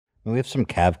We have some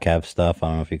Cav stuff. I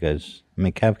don't know if you guys. I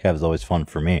mean, Cav is always fun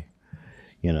for me.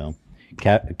 You know,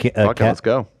 Let's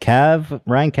go.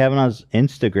 Ryan Kavanaugh's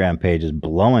Instagram page is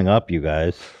blowing up, you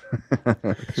guys.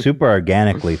 Super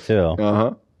organically too.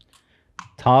 Uh-huh.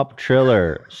 Top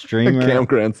Triller streamer. Cam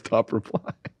Grant's top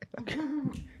reply.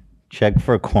 Check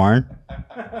for corn.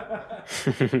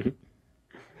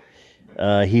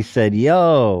 He said,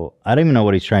 "Yo, I don't even know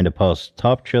what he's trying to post.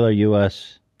 Top Triller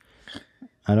US.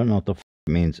 I don't know what the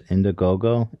it means.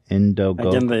 Indiegogo.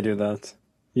 Again, they do that.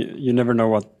 You never know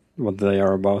what they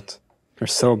are about. They're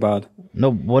so bad.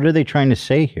 No, what are they trying to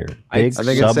say here? Big I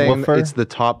think it's saying it's the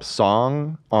top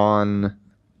song on.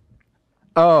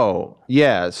 Oh,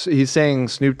 yes. He's saying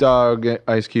Snoop Dogg,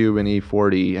 Ice Cube, and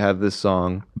E40 have this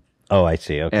song. Oh, I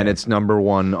see. Okay. And it's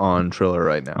 #1 on Triller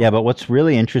right now. Yeah, but what's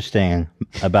really interesting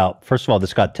about, first of all,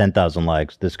 this got 10,000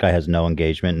 likes. This guy has no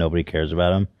engagement. Nobody cares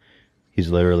about him. He's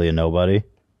literally a nobody.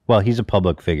 Well, he's a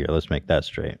public figure. Let's make that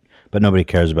straight. But nobody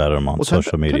cares about him on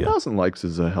social media. 10,000 likes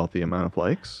is a healthy amount of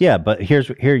likes. Yeah, but here,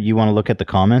 you want to look at the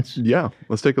comments? Yeah,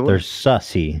 let's take a look. They're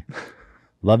sussy.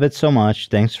 Love it so much.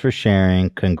 Thanks for sharing.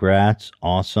 Congrats.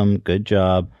 Awesome. Good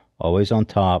job. Always on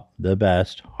top. The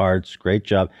best. Hearts. Great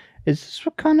job. Is this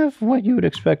kind of what you would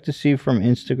expect to see from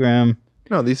Instagram?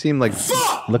 No, these seem like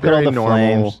look at all the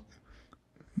normal,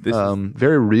 flames.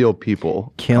 Very real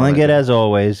people. Killing it as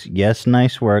always. Yes,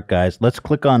 nice work, guys. Let's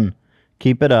click on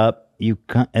keep it up.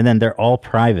 And then they're all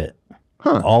private.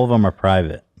 Huh. All of them are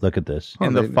private. Look at this.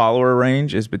 And the follower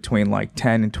range is between like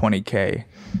 10 and 20K.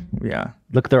 Yeah.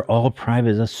 Look, they're all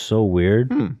private. That's so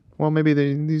weird. Well, maybe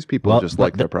these people just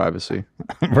like their privacy.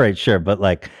 Right, sure. But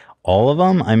like all of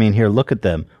them, I mean, here, look at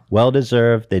them. Well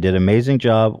deserved. They did an amazing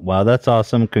job. Wow, that's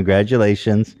awesome.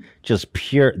 Congratulations. Just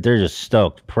pure. They're just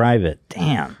stoked. Private.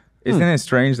 Damn. Isn't it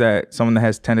strange that someone that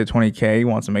has 10 to 20K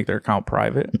wants to make their account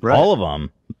private? Right. All of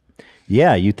them.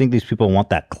 Yeah, you think these people want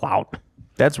that clout.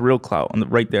 That's real clout.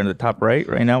 Right there in the top right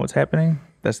now, what's happening?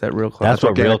 That's that real clout. That's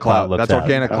what real clout looks That's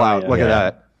organic clout. Look at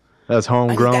that. That's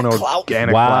homegrown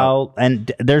organic wow. clout.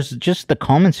 And there's just the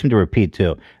comments seem to repeat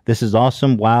too. This is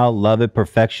awesome. Wow. Love it.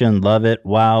 Perfection. Love it.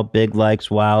 Wow. Big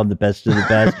likes. Wow. The best of the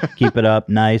best. Keep it up.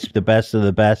 Nice. The best of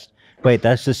the best. Wait,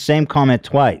 that's the same comment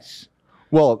twice.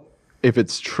 Well, if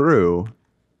it's true,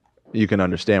 you can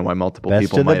understand why multiple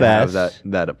people might have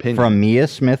that opinion. From Mia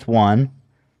Smith 1,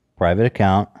 private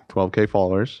account. 12K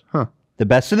followers. Huh. The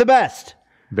best of the best.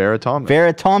 Vera Thompson.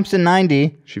 Vera Thompson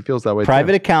 90. She feels that way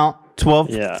private too. account,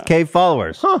 12K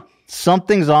followers. Huh.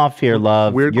 Something's off here,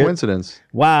 love. Weird coincidence.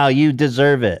 Wow, you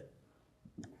deserve it.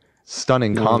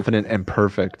 Stunning, confident, and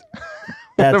perfect.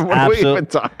 That's what are we even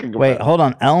talking about? Wait, hold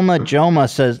on. Elma Joma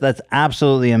says that's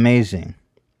absolutely amazing.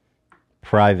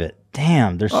 Private.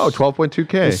 Damn, there's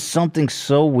 12.2K. There's something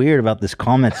so weird about this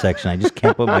comment section. I just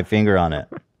can't put my finger on it.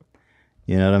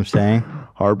 You know what I'm saying?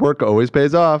 Hard work always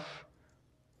pays off.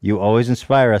 You always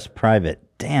inspire us. Private.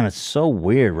 Damn, it's so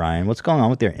weird, Ryan. What's going on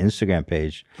with your Instagram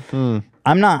page?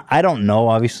 I don't know.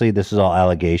 Obviously, this is all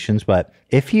allegations, but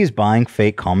if he's buying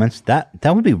fake comments, that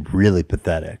would be really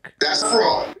pathetic. That's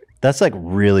fraud. That's like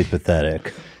really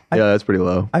pathetic. Yeah, that's pretty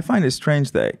low. I find it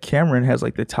strange that Cameron has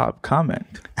like the top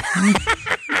comment.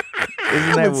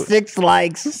 Isn't that 6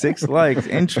 likes? 6 likes.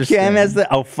 Interesting. Cam has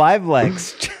 5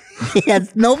 likes.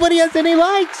 Nobody has any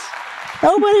likes.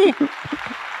 Nobody.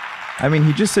 I mean,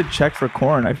 he just said check for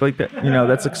corn. I feel like that,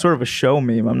 that's like sort of a show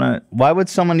meme. I'm not. Why would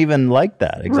someone even like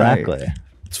that? Exactly. Right.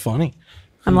 It's funny.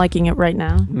 I'm liking it right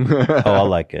now. Oh, I'll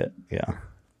like it. Yeah.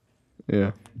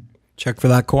 Yeah. Check for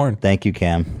that corn. Thank you,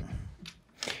 Cam.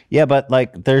 Yeah, but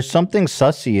like there's something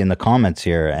sussy in the comments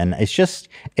here. And it's just,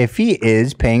 if he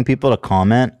is paying people to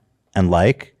comment and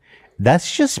like,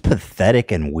 that's just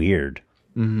pathetic and weird.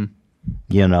 Mm-hmm.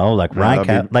 You know, like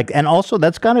Ryan, and also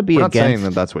that's got to be We're not against. saying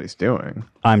that that's what he's doing.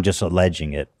 I'm just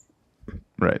alleging it.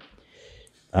 Right.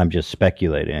 I'm just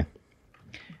speculating.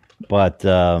 But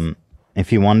if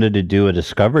he wanted to do a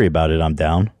discovery about it, I'm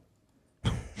down.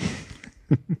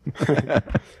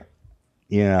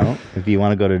 You know, if you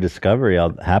want to go to Discovery,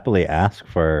 I'll happily ask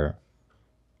for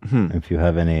if you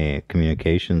have any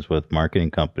communications with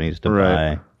marketing companies to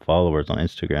buy followers on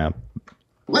Instagram.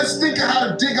 Let's think of how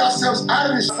to dig ourselves out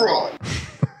of this fraud.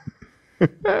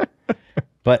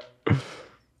 But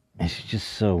it's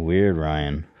just so weird,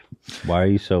 Ryan. Why are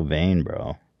you so vain,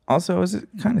 bro? Also, is it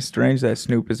kind of strange that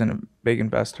Snoop isn't a big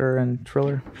investor in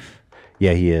Triller?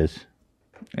 Yeah, he is.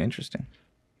 Interesting.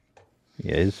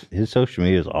 Yeah, his social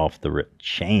media is off the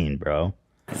chain, bro.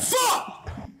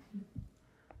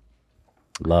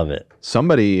 Love it.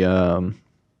 Somebody...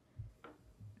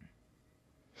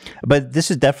 But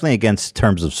this is definitely against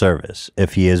terms of service.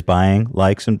 If he is buying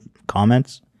likes and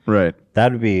comments, Right.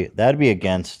 That'd be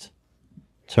against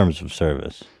terms of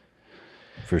service,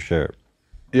 for sure.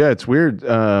 Yeah, it's weird.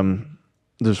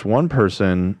 There's one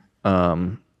person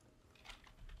that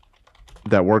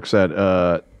works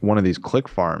at one of these click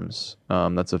farms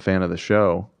that's a fan of the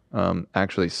show.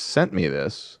 Actually sent me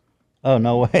this. Oh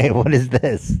no way! What is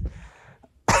this?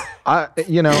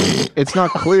 It's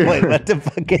not clear. Wait, what the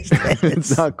fuck is this?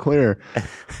 It's not clear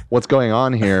what's going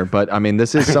on here, but I mean,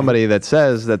 this is somebody that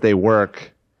says that they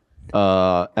work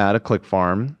at a click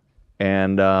farm,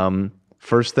 and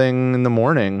first thing in the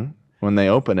morning when they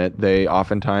open it, they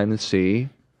oftentimes see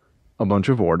a bunch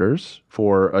of orders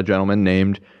for a gentleman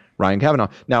named Ryan Kavanaugh.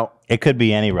 Now, it could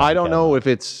be any Ryan I don't Kavanaugh. know if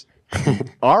it's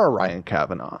our Ryan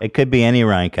Kavanaugh. It could be any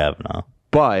Ryan Kavanaugh.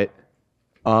 But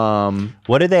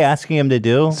what are they asking him to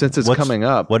do? Since it's coming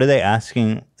up. What are they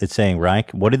asking? It's saying Ryan.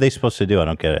 What are they supposed to do? I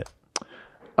don't get it.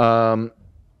 I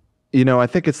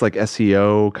think it's like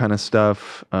SEO kind of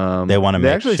stuff. They want to make.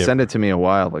 They actually sent it to me a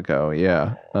while ago.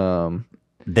 Yeah.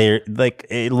 They're like,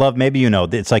 love. Maybe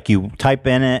it's like you type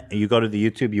in it, you go to the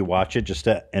YouTube, you watch it just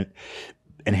to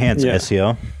enhance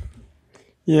SEO.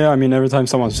 Yeah, I mean, every time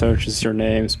someone searches your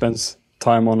name, spends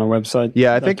time on a website.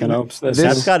 Yeah, I think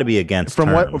that's got to be against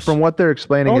terms. From what they're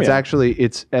explaining, it's yeah. actually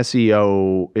it's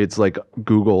SEO. It's like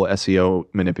Google SEO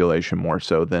manipulation more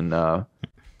so than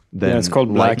it's called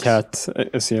likes. Black Hat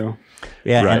SEO.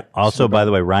 Yeah, Right. and also, by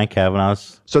the way, Ryan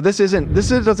Kavanaugh's. So this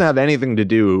doesn't have anything to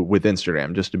do with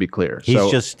Instagram, just to be clear. He's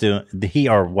so, just doing.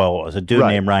 It's a dude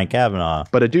Right. named Ryan Kavanaugh.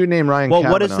 But a dude named Ryan Well,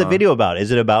 Kavanaugh. what is the video about? Is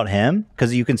it about him?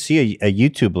 Because you can see a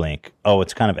YouTube link. Oh,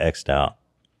 it's kind of X'd out.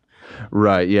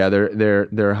 Right. Yeah,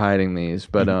 they're hiding these,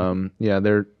 but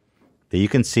they're. You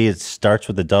can see it starts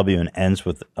with a W and ends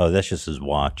with. Oh, that's just his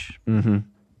watch. Mm-hmm.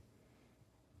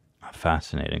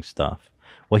 Fascinating stuff.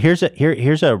 Well, here's a.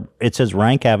 It says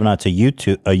Ryan Kavanaugh. It's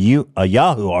a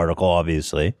Yahoo article,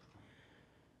 obviously.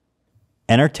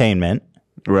 Entertainment.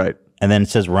 Right. And then it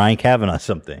says Ryan Kavanaugh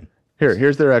something.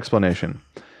 Here's their explanation.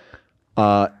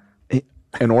 An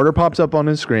order pops up on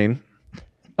his screen.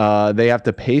 They have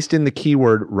to paste in the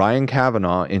keyword Ryan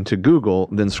Kavanaugh into Google,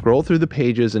 then scroll through the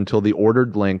pages until the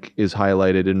ordered link is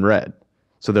highlighted in red.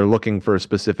 So they're looking for a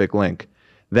specific link.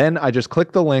 Then I just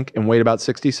click the link and wait about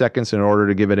 60 seconds in order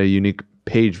to give it a unique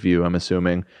page view, I'm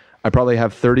assuming. I probably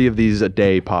have 30 of these a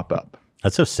day pop up.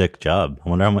 That's a sick job. I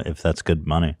wonder if that's good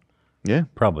money. Yeah.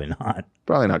 Probably not.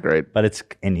 Probably not great. But it's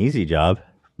an easy job.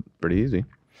 Pretty easy.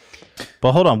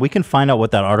 But hold on. We can find out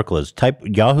what that article is. Type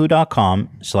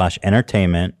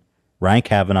yahoo.com/entertainment Ryan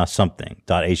Kavanaugh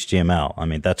something.html. I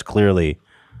mean, that's clearly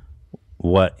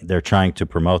what they're trying to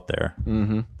promote there.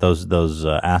 Mm-hmm. Those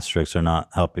asterisks are not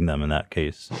helping them in that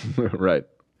case. Right.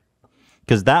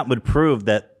 Because that would prove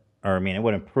that, or I mean, it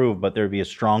wouldn't prove, but there would be a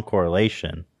strong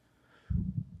correlation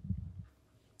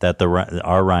that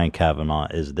our Ryan Kavanaugh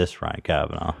is this Ryan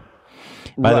Kavanaugh.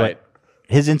 By the way,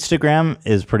 his Instagram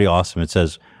is pretty awesome. It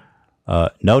says,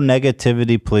 no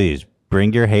negativity, please.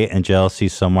 Bring your hate and jealousy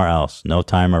somewhere else. No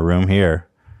time or room here.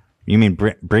 You mean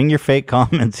bring your fake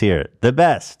comments here. The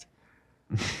best.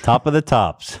 Top of the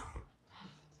tops.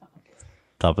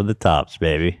 Top of the tops,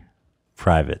 baby.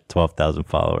 Private, 12,000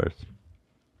 followers.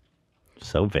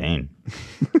 So vain.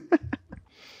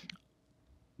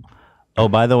 Oh,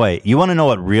 by the way, you want to know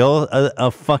what real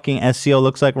a fucking SEO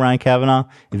looks like, Ryan Kavanaugh?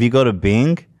 If you go to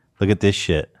Bing, look at this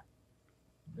shit.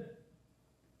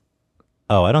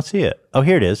 Oh, I don't see it. Oh,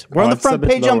 here it is. We're on the front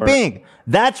page on Bing.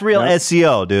 That's real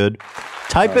SEO, dude.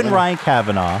 Type in Ryan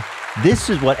Kavanaugh. This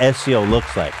is what SEO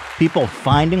looks like. People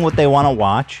finding what they want to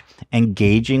watch,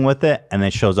 engaging with it, and then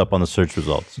it shows up on the search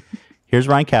results. Here's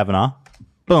Ryan Kavanaugh.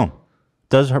 Boom.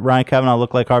 Does Ryan Kavanaugh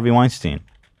look like Harvey Weinstein?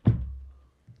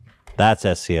 That's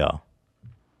SEO.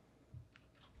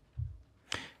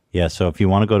 Yeah, so if you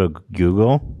want to go to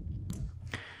Google,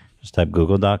 just type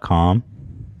google.com.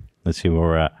 Let's see where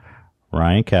we're at.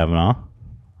 Ryan Kavanaugh.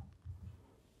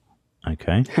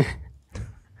 Okay.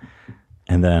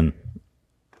 and then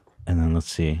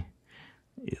let's see.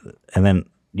 And then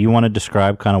do you want to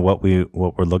describe kind of what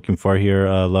we're looking for here,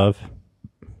 Love?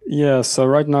 Yeah, so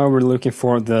right now we're looking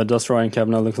for the Does Ryan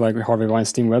Kavanaugh Look Like Harvey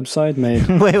Weinstein website made.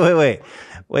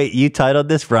 Wait, you titled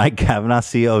this Ryan Kavanaugh,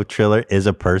 CEO of Triller is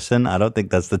a person? I don't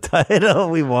think that's the title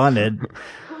we wanted.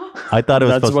 I thought it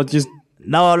was That's what you...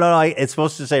 No, it's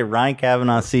supposed to say Ryan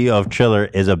Kavanaugh, CEO of Triller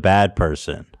is a bad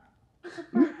person.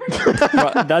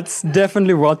 Well, that's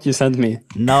definitely what you sent me.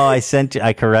 No, I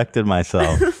corrected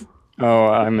myself. Oh,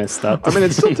 I missed that. I mean,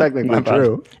 it's still technically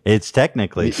true. It's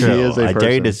technically true. He is a I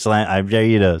dare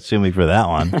you to sue me for that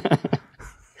one.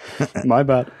 My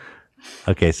bad.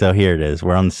 Okay, so here it is.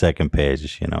 We're on the second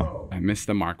page, you know. I missed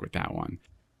the mark with that one.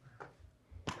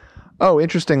 Oh,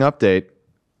 interesting update.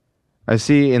 I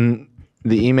see in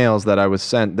the emails that I was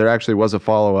sent, there actually was a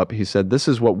follow-up. He said, this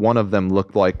is what one of them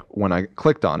looked like when I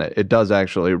clicked on it. It does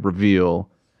actually reveal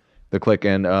the click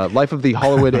in. Life of the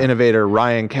Hollywood innovator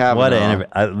Ryan Kavanaugh.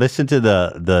 Listen to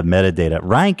the metadata.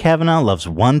 Ryan Kavanaugh loves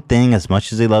one thing as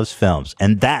much as he loves films,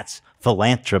 and that's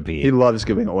philanthropy. He loves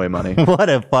giving away money. What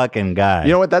a fucking guy.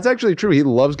 You know what? That's actually true. He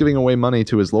loves giving away money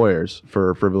to his lawyers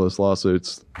for frivolous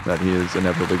lawsuits that he is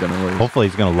inevitably going to lose. Hopefully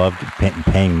he's going to love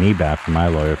paying me back for my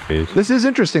lawyer fees. This is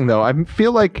interesting, though. I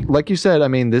feel like you said, I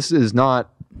mean, this is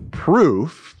not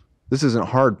proof. This isn't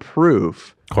hard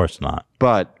proof. Of course not.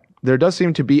 But there does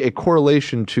seem to be a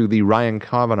correlation to the Ryan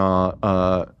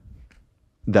Kavanaugh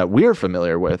that we're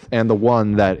familiar with and the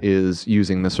one that is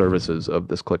using the services of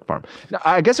this click farm. Now,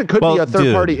 I guess it could be a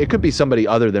third party. It could be somebody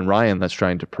other than Ryan that's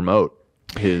trying to promote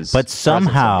his. But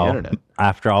somehow, on the internet.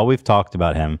 after all we've talked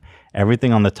about him,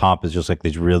 everything on the top is just like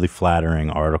these really flattering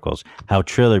articles. How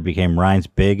Triller became Ryan's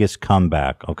biggest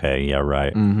comeback. Okay, yeah,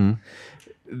 right. Mm-hmm.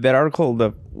 That article, the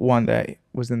one that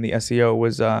was in the SEO,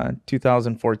 was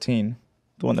 2014.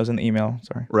 The one that was in the email.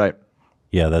 Sorry. Right.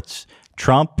 Yeah, that's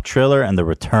Trump, Triller, and the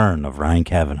return of Ryan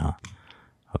Kavanaugh.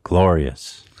 A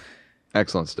glorious.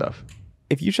 Excellent stuff.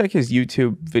 If you check his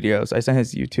YouTube videos, I sent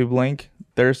his YouTube link.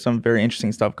 There's some very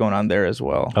interesting stuff going on there as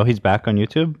well. Oh, he's back on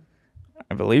YouTube?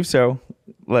 I believe so.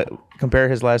 Compare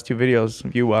his last two videos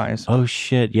view-wise. Oh,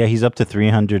 shit. Yeah, he's up to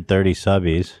 330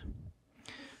 subbies.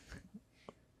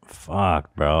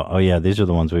 Fuck, bro. Oh, yeah, these are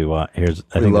the ones we watch. I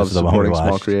think this is the one we watched.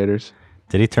 Small creators.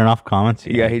 Did he turn off comments?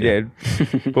 Yeah, he did.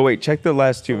 But wait, check the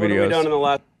last two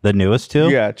videos. The newest two?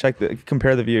 Yeah,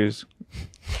 compare the views.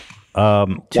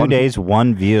 2 days,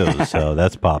 1 view. So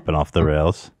that's popping off the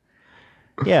rails.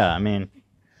 Yeah, I mean,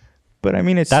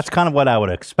 that's kind of what I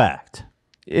would expect.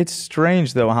 It's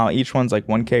strange though how each one's like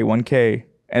 1K,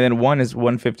 and then one is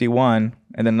 151,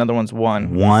 and then another one's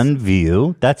 1. 1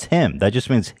 view? That's him. That just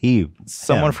means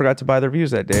someone forgot to buy their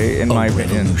views that day, in my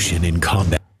opinion. Revolution in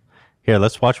combat. Here,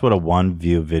 let's watch what a 1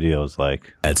 view video is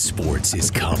like. At Sports is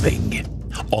coming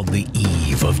on the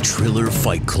eve of Triller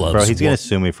Fight Club. Bro, he's going to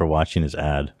sue me for watching his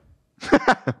ad.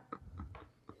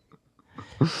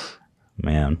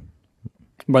 Man.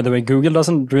 By the way, Google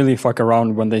doesn't really fuck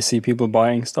around when they see people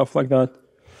buying stuff like that.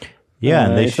 Yeah,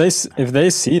 and if they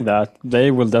see that,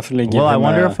 they will definitely give. Well, I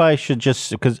wonder if I should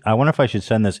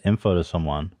send this info to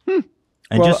someone.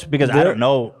 And just because I don't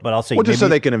know, but I'll say, just so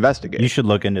they can investigate. You should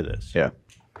look into this. Yeah.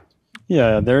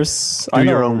 Yeah, there's do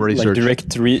your own research. Direct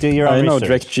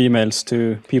Gmails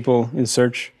to people in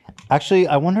search. Actually,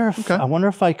 I wonder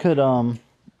if I could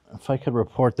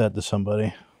report that to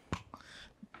somebody.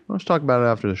 Let's talk about it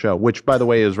after the show, which, by the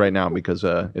way, is right now because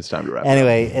it's time to wrap.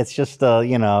 Anyway, it's just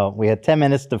we had 10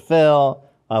 minutes to fill.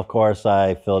 Of course,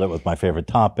 I filled it with my favorite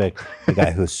topic: the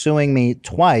guy who's suing me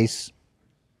twice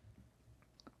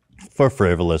for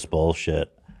frivolous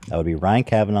bullshit. That would be Ryan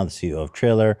Kavanaugh, the CEO of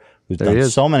Triller, who's done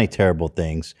so many terrible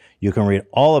things. You can read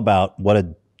all about what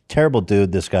a terrible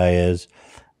dude this guy is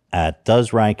at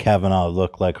Does Ryan Kavanaugh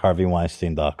Look Like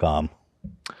HarveyWeinstein.com.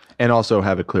 And also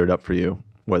have it cleared up for you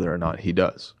whether or not he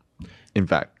does, in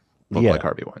fact, look like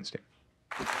Harvey Weinstein.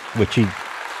 Which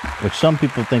some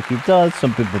people think he does,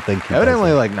 some people think he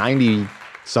evidently like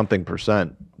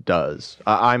 90-something% does.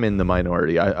 I'm in the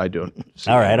minority. I don't.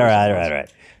 All right.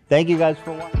 Thank you guys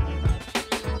for watching.